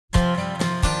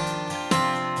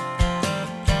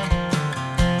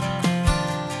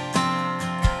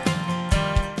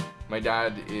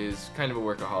dad is kind of a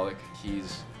workaholic.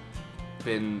 He's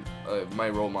been my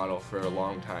role model for a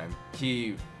long time.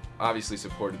 He obviously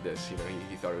supported this, you know,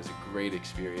 he thought it was a great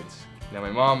experience. Now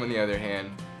my mom, on the other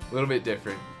hand, a little bit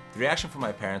different. The reaction from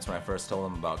my parents when I first told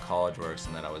them about College Works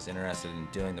and that I was interested in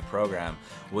doing the program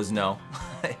was no.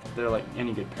 They're like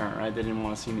any good parent, right? They didn't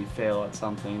want to see me fail at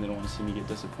something. They didn't want to see me get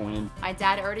disappointed. My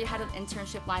dad already had an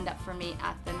internship lined up for me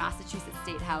at the Massachusetts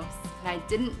State House. And I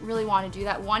didn't really want to do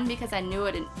that. One, because I knew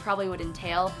it probably would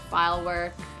entail file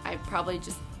work. I probably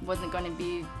just wasn't going to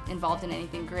be involved in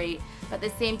anything great. But at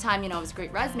the same time, you know, it was a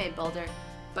great resume builder.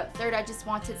 But third, I just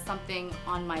wanted something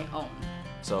on my own.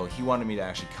 So he wanted me to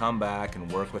actually come back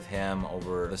and work with him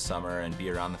over the summer and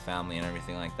be around the family and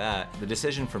everything like that. The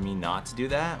decision for me not to do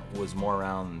that was more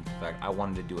around the fact I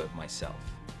wanted to do it myself.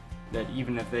 That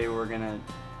even if they were gonna,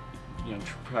 you know,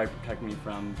 try to protect me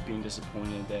from being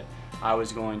disappointed, that I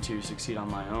was going to succeed on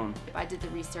my own. I did the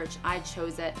research, I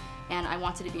chose it, and I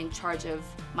wanted to be in charge of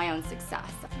my own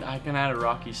success. I kind of had a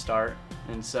rocky start,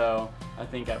 and so I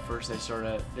think at first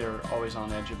they were always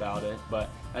on edge about it,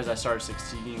 but as I started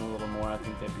succeeding a little more, I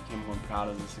think they became more proud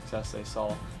of the success they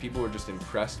saw. People were just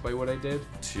impressed by what I did.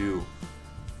 To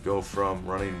go from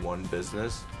running one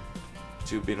business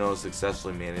to being able to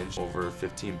successfully manage over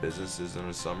 15 businesses in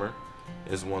a summer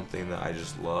is one thing that I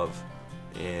just love,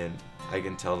 and I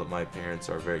can tell that my parents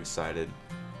are very excited.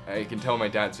 I can tell my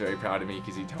dad's very proud of me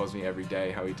because he tells me every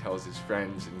day how he tells his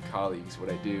friends and colleagues what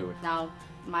I do. Now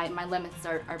my limits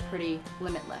are pretty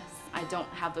limitless. I don't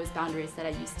have those boundaries that I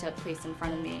used to place in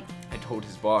front of me. I told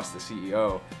his boss, the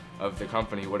CEO of the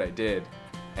company, what I did,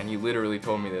 and he literally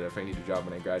told me that if I need a job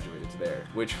when I graduate, it's there,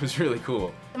 which was really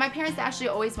cool. My parents actually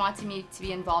always wanted me to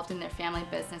be involved in their family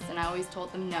business, and I always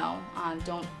told them no,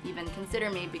 don't even consider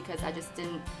me, because I just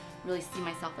didn't really see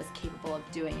myself as capable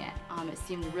of doing it. It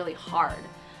seemed really hard,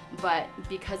 but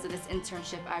because of this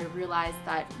internship, I realized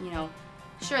that, you know,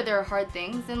 sure, there are hard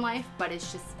things in life, but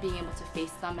it's just being able to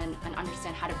face them and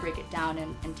understand how to break it down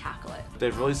and tackle it.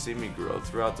 They've really seen me grow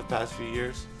throughout the past few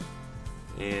years,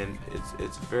 and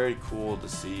it's very cool to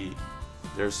see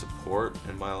their support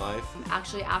in my life.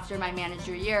 Actually, after my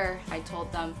manager year, I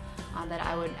told them that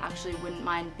I wouldn't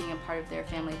mind being a part of their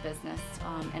family business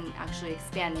and actually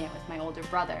expanding it with my older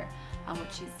brother,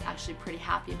 which he's actually pretty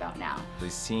happy about now.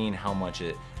 We've seen how much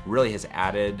it really has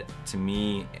added to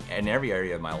me in every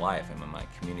area of my life. I mean, my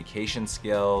communication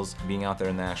skills, being out there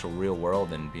in the actual real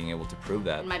world and being able to prove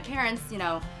that. And my parents, you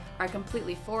know, are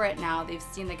completely for it now. They've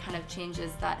seen the kind of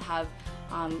changes that have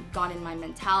gone in my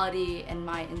mentality and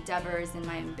my endeavors and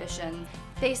my ambitions.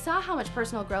 They saw how much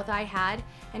personal growth I had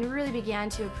and really began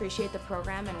to appreciate the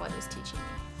program and what it was teaching me.